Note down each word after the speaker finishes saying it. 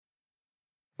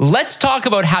Let's talk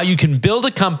about how you can build a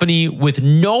company with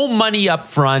no money up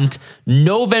front,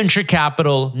 no venture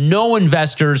capital, no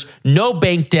investors, no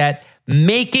bank debt,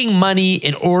 making money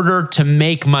in order to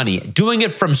make money, doing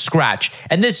it from scratch.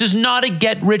 And this is not a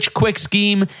get-rich-quick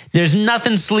scheme. There's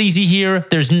nothing sleazy here.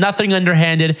 There's nothing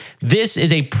underhanded. This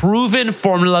is a proven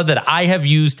formula that I have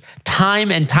used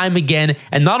time and time again.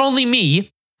 And not only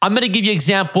me, I'm going to give you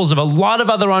examples of a lot of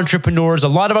other entrepreneurs, a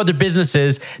lot of other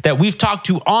businesses that we've talked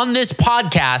to on this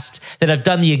podcast that have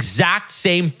done the exact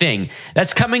same thing.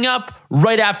 That's coming up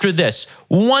right after this.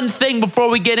 One thing before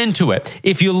we get into it.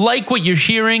 If you like what you're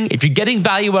hearing, if you're getting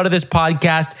value out of this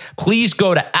podcast, please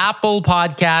go to Apple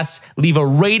Podcasts, leave a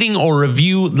rating or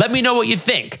review. Let me know what you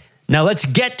think. Now let's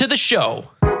get to the show.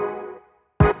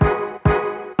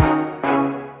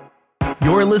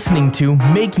 You're listening to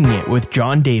Making It with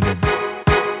John Davids.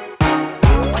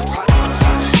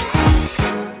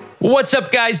 What's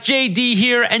up, guys? JD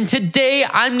here, and today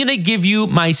I'm going to give you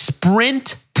my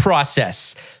sprint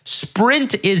process.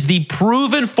 Sprint is the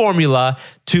proven formula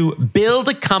to build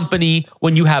a company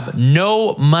when you have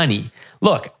no money.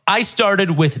 Look, I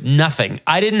started with nothing.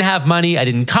 I didn't have money. I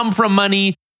didn't come from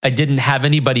money. I didn't have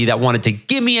anybody that wanted to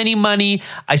give me any money.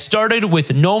 I started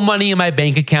with no money in my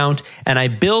bank account, and I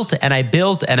built and I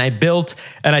built and I built,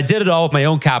 and I did it all with my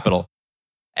own capital.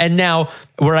 And now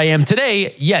where I am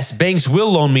today, yes, banks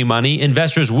will loan me money.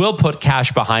 Investors will put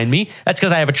cash behind me. That's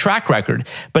because I have a track record.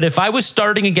 But if I was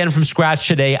starting again from scratch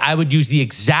today, I would use the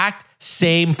exact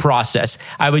same process.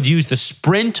 I would use the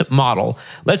sprint model.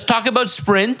 Let's talk about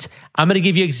sprint. I'm going to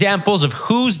give you examples of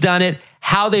who's done it,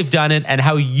 how they've done it, and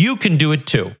how you can do it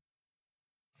too.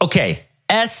 Okay,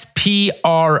 SPRINT,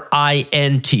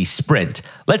 sprint.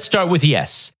 Let's start with the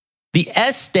S. The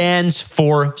S stands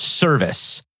for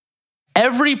service.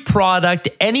 Every product,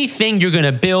 anything you're going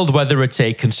to build, whether it's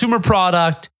a consumer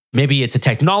product, maybe it's a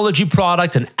technology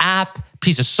product, an app,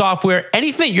 piece of software,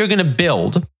 anything you're going to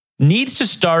build needs to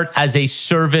start as a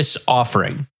service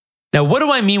offering. Now, what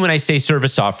do I mean when I say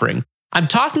service offering? I'm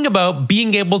talking about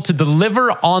being able to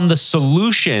deliver on the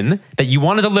solution that you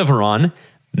want to deliver on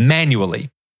manually.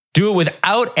 Do it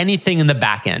without anything in the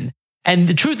back end. And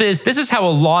the truth is, this is how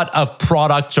a lot of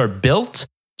products are built.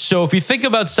 So if you think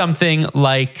about something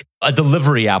like a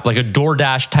delivery app, like a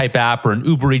DoorDash type app or an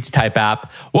Uber Eats type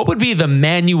app, what would be the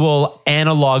manual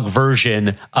analog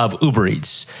version of Uber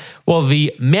Eats? Well,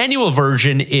 the manual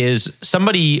version is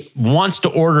somebody wants to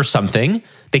order something,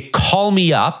 they call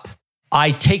me up,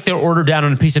 I take their order down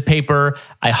on a piece of paper,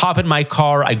 I hop in my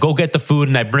car, I go get the food,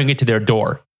 and I bring it to their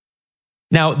door.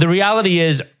 Now, the reality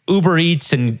is Uber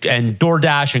Eats and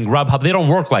DoorDash and Grubhub, they don't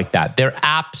work like that. They're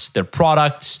apps, they're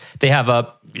products, they have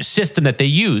a system that they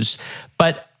use.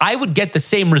 But I would get the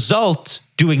same result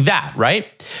doing that,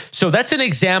 right? So that's an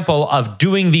example of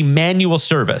doing the manual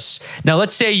service. Now,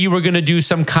 let's say you were going to do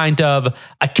some kind of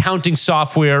accounting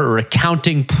software or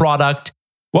accounting product.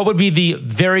 What would be the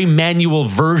very manual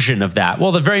version of that?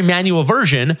 Well, the very manual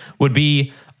version would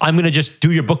be, I'm going to just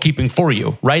do your bookkeeping for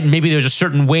you, right? And maybe there's a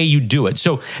certain way you do it.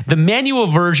 So the manual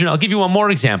version, I'll give you one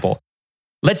more example.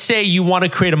 Let's say you want to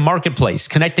create a marketplace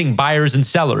connecting buyers and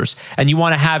sellers, and you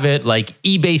want to have it like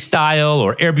eBay style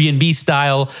or Airbnb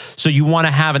style. So you want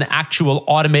to have an actual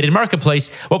automated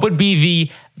marketplace. What would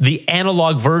be the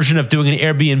analog version of doing an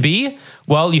Airbnb?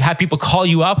 Well, you have people call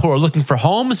you up who are looking for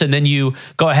homes, and then you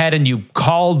go ahead and you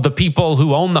call the people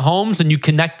who own the homes and you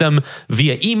connect them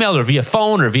via email or via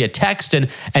phone or via text, and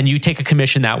you take a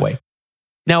commission that way.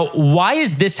 Now, why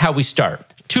is this how we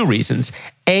start? Two reasons.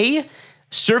 A,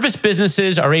 service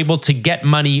businesses are able to get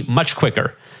money much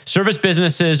quicker. Service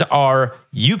businesses are,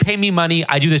 you pay me money,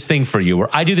 I do this thing for you, or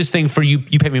I do this thing for you,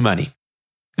 you pay me money.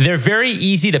 They're very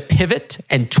easy to pivot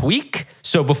and tweak.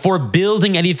 So before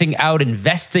building anything out,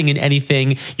 investing in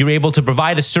anything, you're able to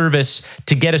provide a service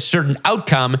to get a certain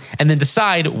outcome and then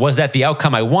decide, was that the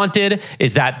outcome I wanted?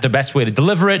 Is that the best way to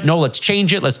deliver it? No, let's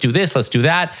change it. Let's do this. Let's do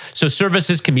that. So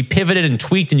services can be pivoted and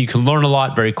tweaked, and you can learn a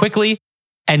lot very quickly.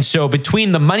 And so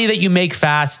between the money that you make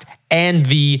fast and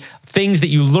the things that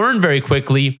you learn very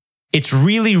quickly, it's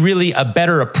really, really a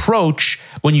better approach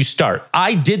when you start.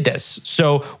 I did this.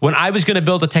 So when I was going to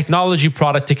build a technology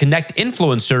product to connect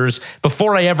influencers,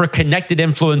 before I ever connected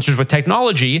influencers with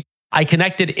technology, I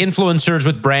connected influencers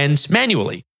with brands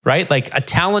manually, right? Like a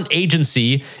talent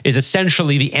agency is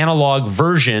essentially the analog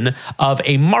version of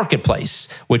a marketplace,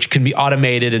 which can be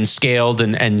automated and scaled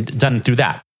and done through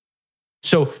that.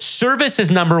 So service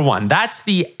is number one. That's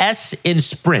the S in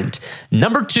sprint.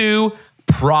 Number two,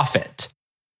 profit.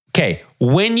 Okay,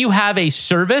 When you have a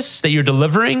service that you're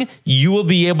delivering, you will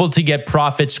be able to get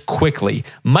profits quickly,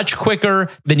 much quicker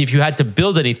than if you had to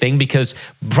build anything, because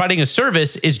providing a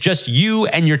service is just you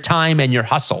and your time and your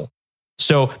hustle.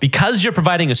 So because you're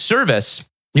providing a service,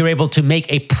 you're able to make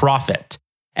a profit.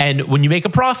 And when you make a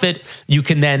profit, you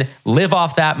can then live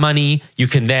off that money. You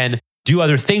can then do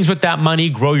other things with that money,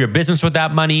 grow your business with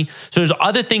that money. So there's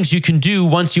other things you can do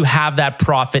once you have that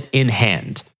profit in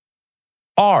hand.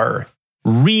 R,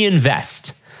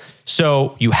 reinvest.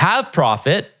 So you have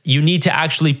profit, you need to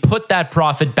actually put that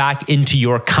profit back into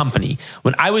your company.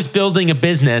 When I was building a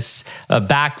business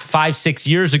back 5-6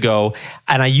 years ago,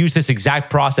 and I used this exact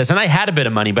process, and I had a bit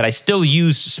of money, but I still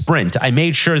used Sprint. I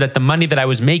made sure that the money that I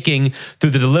was making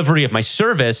through the delivery of my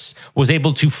service was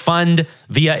able to fund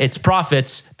via its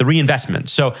profits, the reinvestment.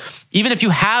 So even if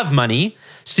you have money,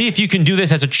 see if you can do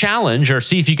this as a challenge, or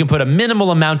see if you can put a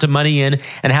minimal amount of money in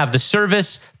and have the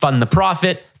service fund the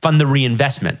profit, fund the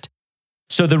reinvestment.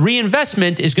 So the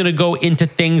reinvestment is going to go into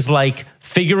things like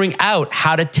figuring out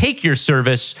how to take your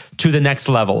service to the next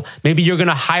level. Maybe you're going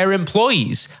to hire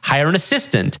employees, hire an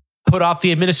assistant, put off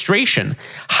the administration,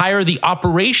 hire the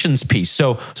operations piece.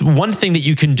 So one thing that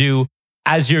you can do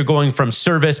as you're going from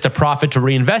service to profit to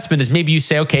reinvestment is maybe you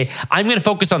say, okay, I'm going to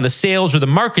focus on the sales or the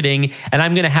marketing, and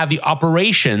I'm going to have the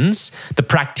operations, the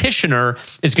practitioner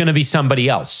is going to be somebody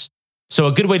else. So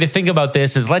a good way to think about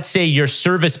this is, let's say your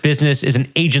service business is an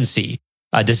agency,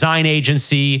 a design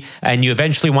agency, and you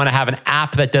eventually want to have an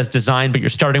app that does design, but you're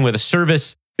starting with a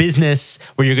service business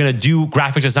where you're going to do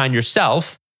graphic design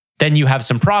yourself. Then you have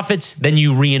some profits, then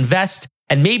you reinvest,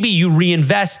 and maybe you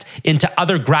reinvest into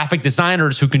other graphic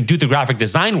designers who can do the graphic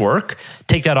design work,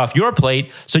 take that off your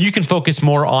plate so you can focus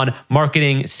more on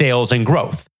marketing, sales, and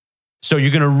growth. So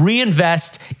you're going to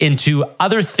reinvest into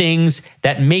other things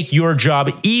that make your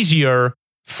job easier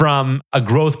from a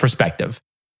growth perspective.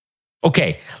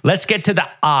 Okay, let's get to the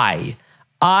I.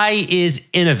 I is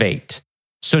innovate.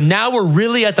 So now we're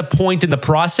really at the point in the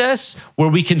process where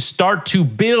we can start to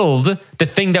build the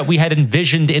thing that we had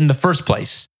envisioned in the first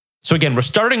place. So again, we're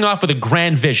starting off with a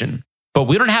grand vision, but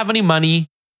we don't have any money.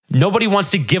 Nobody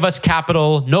wants to give us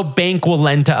capital. No bank will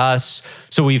lend to us.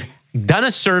 So we've done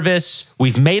a service,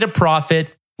 we've made a profit,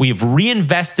 we've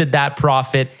reinvested that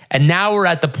profit, and now we're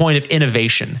at the point of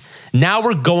innovation. Now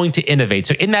we're going to innovate.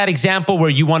 So in that example where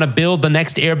you want to build the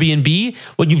next Airbnb,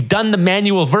 well, you've done the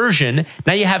manual version.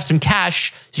 Now you have some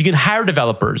cash. You can hire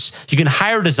developers. You can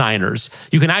hire designers.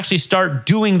 You can actually start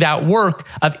doing that work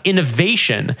of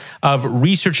innovation, of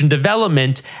research and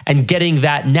development, and getting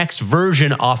that next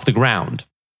version off the ground.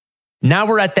 Now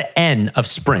we're at the N of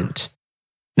Sprint.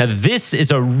 Now, this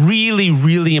is a really,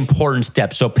 really important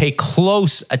step. So pay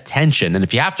close attention. And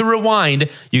if you have to rewind,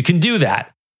 you can do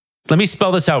that. Let me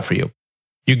spell this out for you.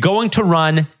 You're going to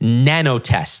run nano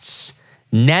tests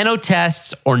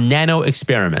or nano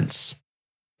experiments.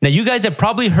 Now, you guys have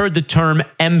probably heard the term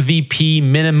MVP,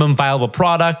 minimum viable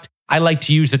product. I like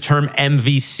to use the term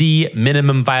MVC,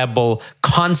 minimum viable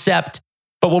concept.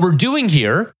 But what we're doing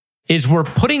here is we're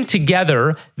putting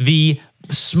together the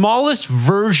smallest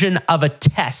version of a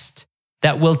test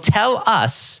that will tell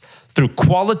us through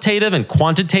qualitative and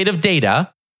quantitative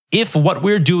data if what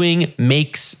we're doing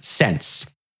makes sense.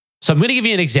 So I'm going to give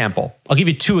you an example. I'll give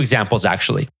you two examples,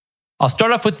 actually. I'll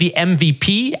start off with the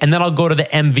MVP, and then I'll go to the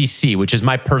MVC, which is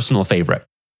my personal favorite.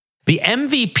 The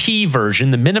MVP version,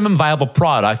 the minimum viable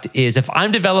product, is if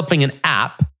I'm developing an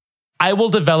app, I will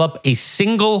develop a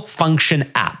single function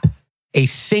app, a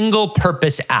single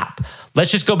purpose app.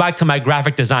 Let's just go back to my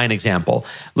graphic design example.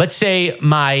 Let's say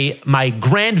my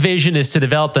grand vision is to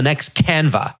develop the next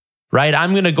Canva, right?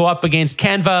 I'm going to go up against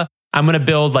Canva. I'm going to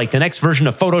build like the next version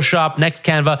of Photoshop, next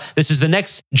Canva. This is the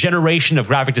next generation of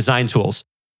graphic design tools.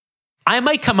 I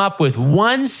might come up with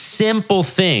one simple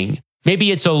thing.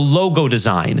 Maybe it's a logo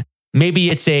design. Maybe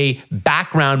it's a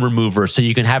background remover so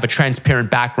you can have a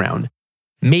transparent background.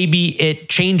 Maybe it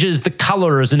changes the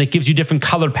colors and it gives you different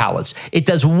color palettes. It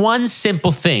does one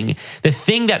simple thing, the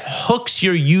thing that hooks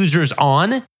your users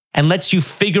on and lets you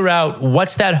figure out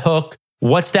what's that hook,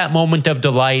 what's that moment of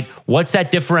delight, what's that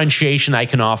differentiation I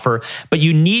can offer. But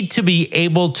you need to be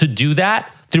able to do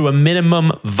that through a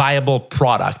minimum viable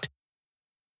product.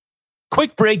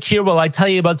 Quick break here while I tell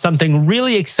you about something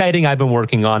really exciting I've been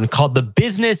working on called the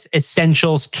Business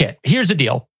Essentials Kit. Here's the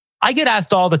deal. I get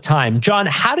asked all the time, John,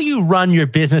 how do you run your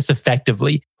business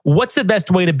effectively? What's the best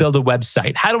way to build a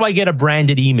website? How do I get a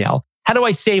branded email? How do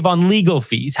I save on legal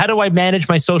fees? How do I manage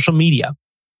my social media?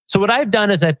 So what I've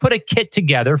done is I put a kit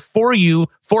together for you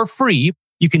for free.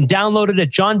 You can download it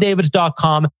at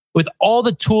johndavids.com with all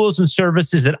the tools and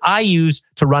services that I use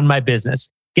to run my business.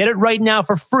 Get it right now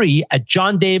for free at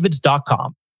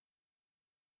johndavids.com.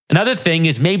 Another thing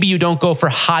is maybe you don't go for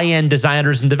high-end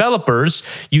designers and developers.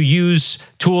 You use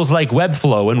tools like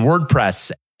Webflow and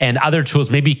WordPress and other tools,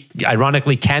 maybe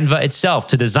ironically Canva itself,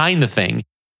 to design the thing.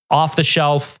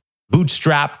 Off-the-shelf,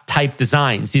 bootstrap type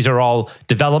designs. These are all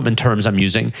development terms I'm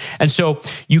using. And so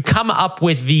you come up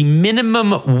with the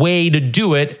minimum way to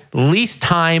do it, least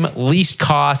time, least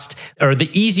cost, or the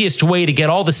easiest way to get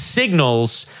all the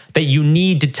signals that you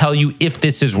need to tell you if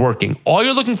this is working. All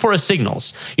you're looking for is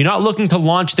signals. You're not looking to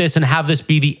launch this and have this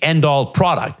be the end-all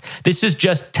product. This is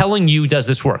just telling you, does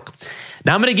this work?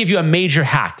 Now, I'm going to give you a major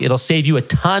hack. It'll save you a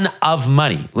ton of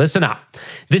money. Listen up.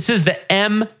 This is the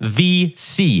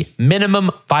MVC,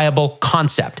 minimum viable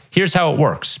concept. Here's how it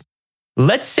works.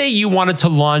 Let's say you wanted to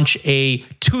launch a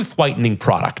tooth whitening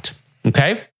product,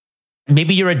 okay?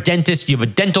 Maybe you're a dentist, you have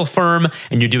a dental firm,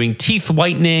 and you're doing teeth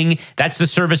whitening. That's the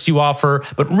service you offer.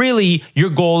 But really,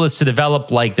 your goal is to develop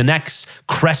like the next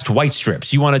Crest White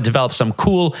Strips. You want to develop some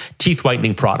cool teeth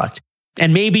whitening product.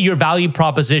 And maybe your value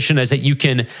proposition is that you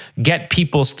can get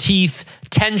people's teeth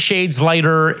 10 shades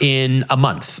lighter in a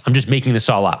month. I'm just making this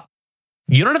all up.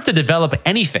 You don't have to develop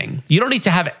anything. You don't need to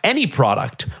have any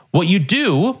product. What you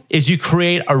do is you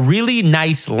create a really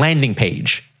nice landing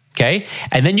page, okay?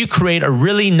 And then you create a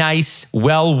really nice,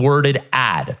 well-worded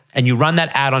ad. And you run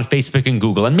that ad on Facebook and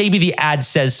Google. And maybe the ad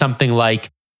says something like,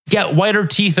 get whiter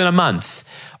teeth in a month.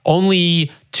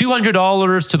 Only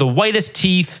 $200 to the whitest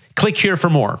teeth. Click here for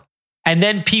more. And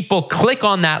then people click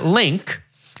on that link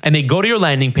and they go to your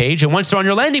landing page. And once they're on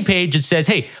your landing page, it says,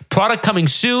 hey, product coming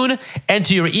soon.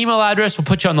 Enter your email address. We'll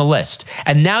put you on the list.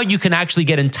 And now you can actually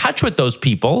get in touch with those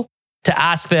people to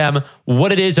ask them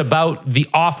what it is about the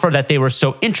offer that they were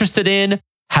so interested in.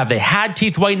 Have they had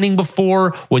teeth whitening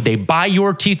before? Would they buy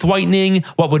your teeth whitening?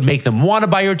 What would make them want to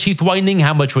buy your teeth whitening?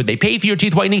 How much would they pay for your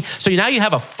teeth whitening? So now you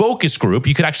have a focus group.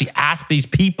 You could actually ask these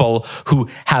people who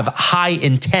have high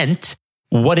intent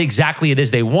what exactly it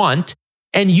is they want.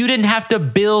 And you didn't have to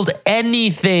build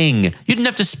anything. You didn't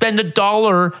have to spend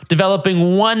 $1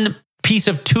 developing one piece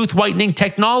of tooth whitening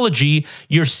technology.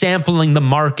 You're sampling the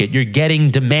market. You're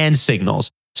getting demand signals.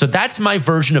 So that's my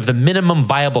version of the minimum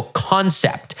viable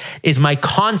concept. Is my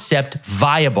concept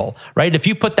viable, right? If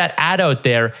you put that ad out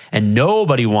there and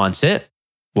nobody wants it,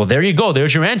 well, there you go.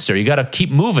 There's your answer. You got to keep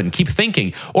moving, keep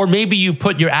thinking. Or maybe you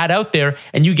put your ad out there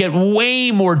and you get way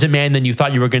more demand than you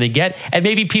thought you were going to get. And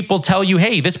maybe people tell you,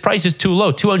 hey, this price is too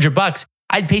low, $200.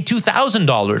 I'd pay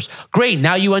 $2,000. Great.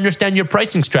 Now you understand your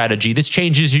pricing strategy. This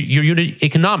changes your unit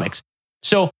economics.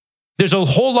 So there's a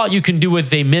whole lot you can do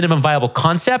with a minimum viable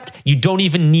concept. You don't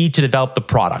even need to develop the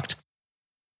product.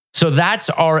 So that's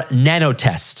our nano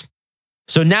test.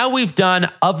 So now we've done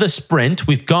of the sprint,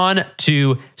 we've gone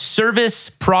to service,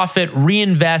 profit,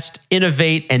 reinvest,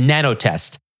 innovate, and nano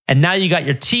test. And now you got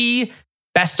your T.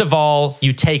 Best of all,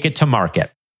 you take it to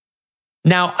market.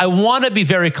 Now, I want to be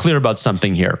very clear about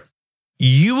something here.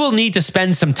 You will need to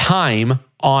spend some time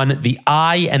on the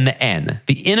I and the N,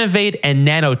 the innovate and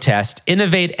nano test,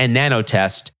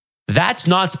 That's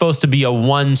not supposed to be a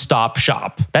one-stop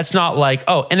shop. That's not like,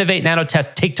 oh, innovate, nano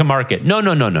test, take to market.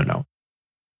 No.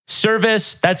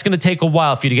 Service, that's going to take a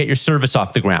while for you to get your service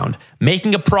off the ground.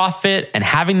 Making a profit and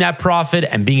having that profit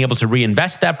and being able to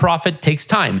reinvest that profit takes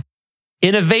time.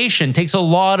 Innovation takes a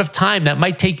lot of time. That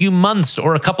might take you months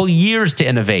or a couple of years to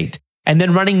innovate. And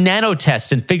then running nano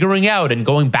tests and figuring out and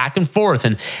going back and forth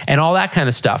and all that kind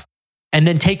of stuff. And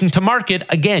then taking to market,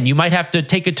 again, you might have to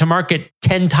take it to market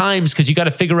 10 times because you got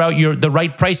to figure out the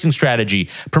right pricing strategy,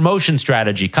 promotion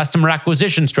strategy, customer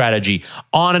acquisition strategy,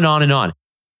 on and on and on.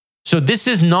 So this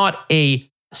is not a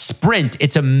sprint,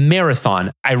 it's a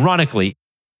marathon. Ironically,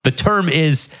 the term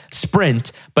is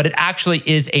sprint, but it actually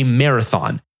is a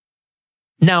marathon.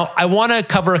 Now, I want to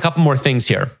cover a couple more things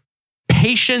here.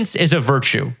 Patience is a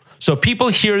virtue. So people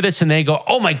hear this and they go,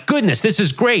 oh my goodness, this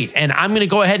is great. And I'm going to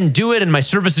go ahead and do it and my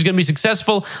service is going to be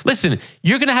successful. Listen,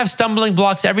 you're going to have stumbling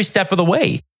blocks every step of the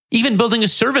way. Even building a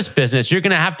service business, you're going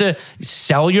to have to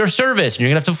sell your service. And you're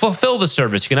going to have to fulfill the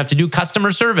service. You're going to have to do customer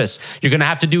service. You're going to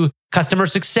have to do customer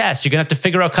success. You're going to have to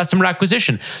figure out customer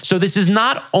acquisition. So this is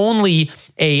not only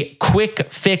a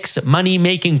quick fix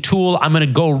money-making tool. I'm going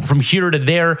to go from here to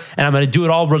there and I'm going to do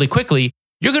it all really quickly.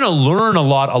 You're going to learn a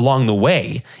lot along the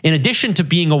way. In addition to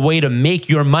being a way to make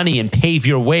your money and pave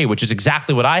your way, which is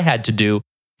exactly what I had to do,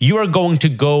 you are going to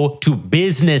go to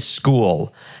business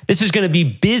school. This is going to be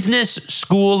business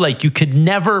school like you could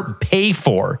never pay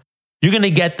for. You're going to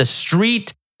get the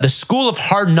school of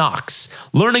hard knocks,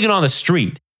 learning it on the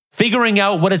street, figuring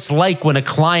out what it's like when a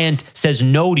client says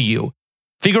no to you,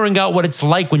 figuring out what it's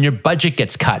like when your budget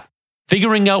gets cut,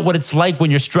 figuring out what it's like when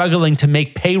you're struggling to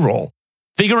make payroll,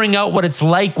 figuring out what it's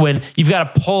like when you've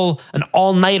got to pull an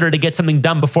all-nighter to get something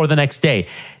done before the next day.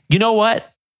 You know what?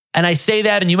 And I say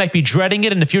that, and you might be dreading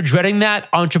it. And if you're dreading that,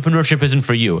 entrepreneurship isn't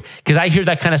for you. Because I hear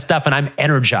that kind of stuff and I'm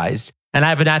energized. And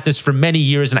I've been at this for many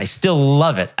years and I still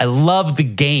love it. I love the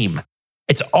game.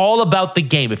 It's all about the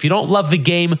game. If you don't love the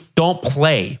game, don't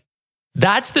play.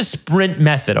 That's the sprint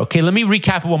method. Okay, let me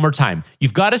recap it one more time.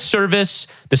 You've got a service.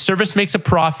 The service makes a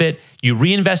profit. You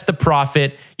reinvest the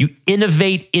profit. You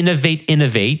innovate.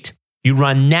 You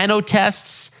run nano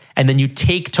tests, and then you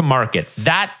take to market.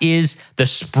 That is the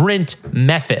sprint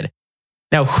method.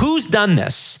 Now, who's done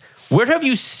this? Where have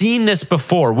you seen this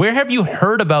before? Where have you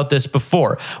heard about this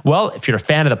before? Well, if you're a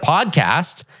fan of the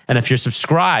podcast, and if you're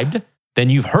subscribed, then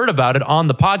you've heard about it on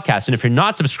the podcast. And if you're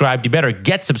not subscribed, you better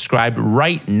get subscribed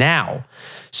right now.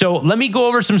 So let me go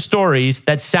over some stories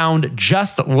that sound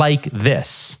just like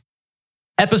this.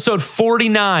 Episode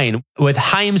 49 with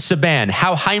Haim Saban,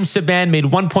 how Haim Saban made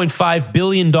 $1.5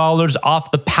 billion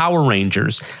off the Power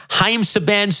Rangers. Haim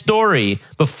Saban's story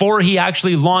before he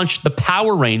actually launched the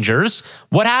Power Rangers.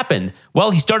 What happened?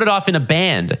 Well, he started off in a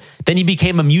band. Then he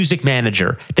became a music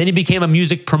manager. Then he became a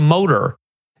music promoter.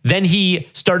 Then he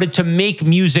started to make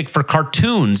music for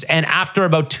cartoons. And after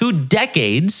about 2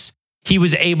 decades, he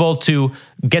was able to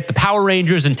get the Power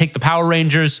Rangers and take the Power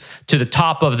Rangers to the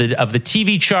top of the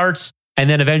TV charts, and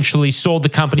then eventually sold the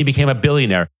company, became a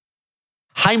billionaire.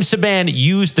 Haim Saban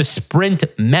used the sprint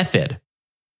method.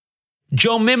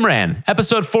 Joe Mimran,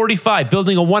 episode 45,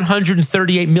 building a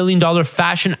 $138 million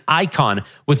fashion icon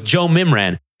with Joe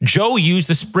Mimran. Joe used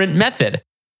the sprint method.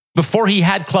 Before he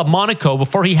had Club Monaco,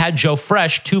 before he had Joe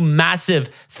Fresh, 2 massive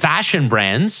fashion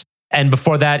brands, and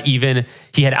before that even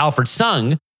he had Alfred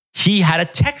Sung, he had a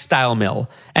textile mill,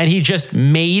 and he just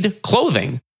made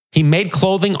clothing. He made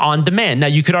clothing on demand. Now,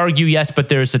 you could argue, yes, but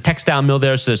there's a textile mill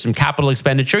there, so there's some capital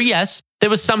expenditure. Yes, there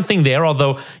was something there,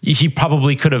 although he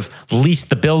probably could have leased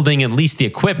the building and leased the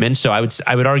equipment. So I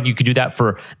would argue you could do that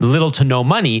for little to no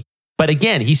money. But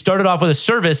again, he started off with a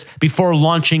service before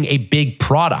launching a big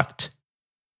product.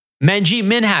 Manjeet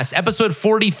Minhas, episode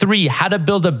 43, how to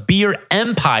build a beer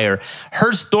empire.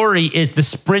 Her story is the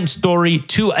sprint story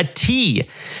to a T.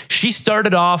 She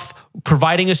started off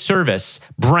providing a service,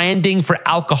 branding for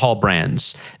alcohol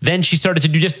brands. Then she started to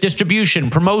do just distribution,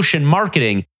 promotion,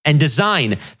 marketing, and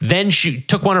design. Then she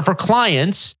took one of her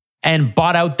clients and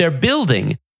bought out their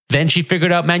building. Then she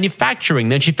figured out manufacturing.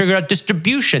 Then she figured out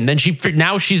distribution.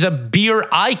 Now she's a beer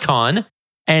icon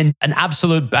and an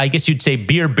absolute, I guess you'd say,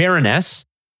 beer baroness.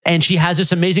 And she has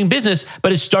this amazing business,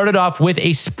 but it started off with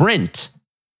a sprint.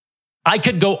 I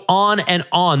could go on and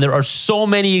on. There are so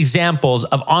many examples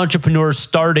of entrepreneurs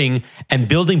starting and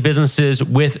building businesses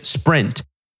with sprint.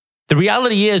 The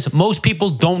reality is most people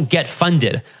don't get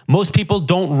funded. Most people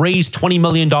don't raise $20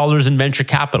 million in venture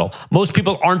capital. Most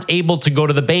people aren't able to go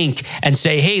to the bank and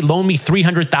say, hey, loan me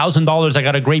 $300,000. I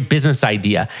got a great business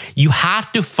idea. You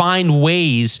have to find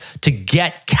ways to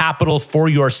get capital for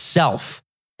yourself.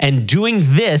 And doing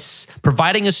this,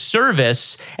 providing a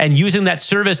service and using that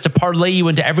service to parlay you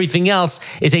into everything else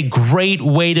is a great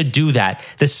way to do that.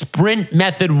 The sprint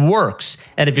method works.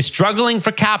 And if you're struggling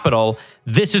for capital,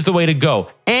 this is the way to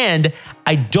go. And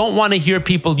I don't want to hear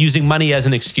people using money as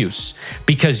an excuse,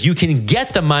 because you can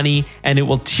get the money and it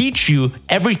will teach you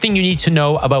everything you need to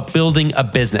know about building a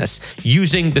business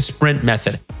using the sprint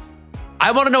method. I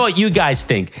want to know what you guys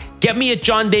think. Get me at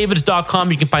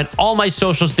johndavids.com. You can find all my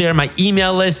socials there, my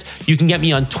email list. You can get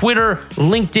me on Twitter,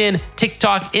 LinkedIn,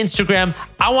 TikTok, Instagram.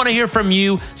 I want to hear from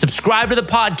you. Subscribe to the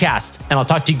podcast, and I'll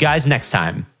talk to you guys next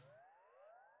time.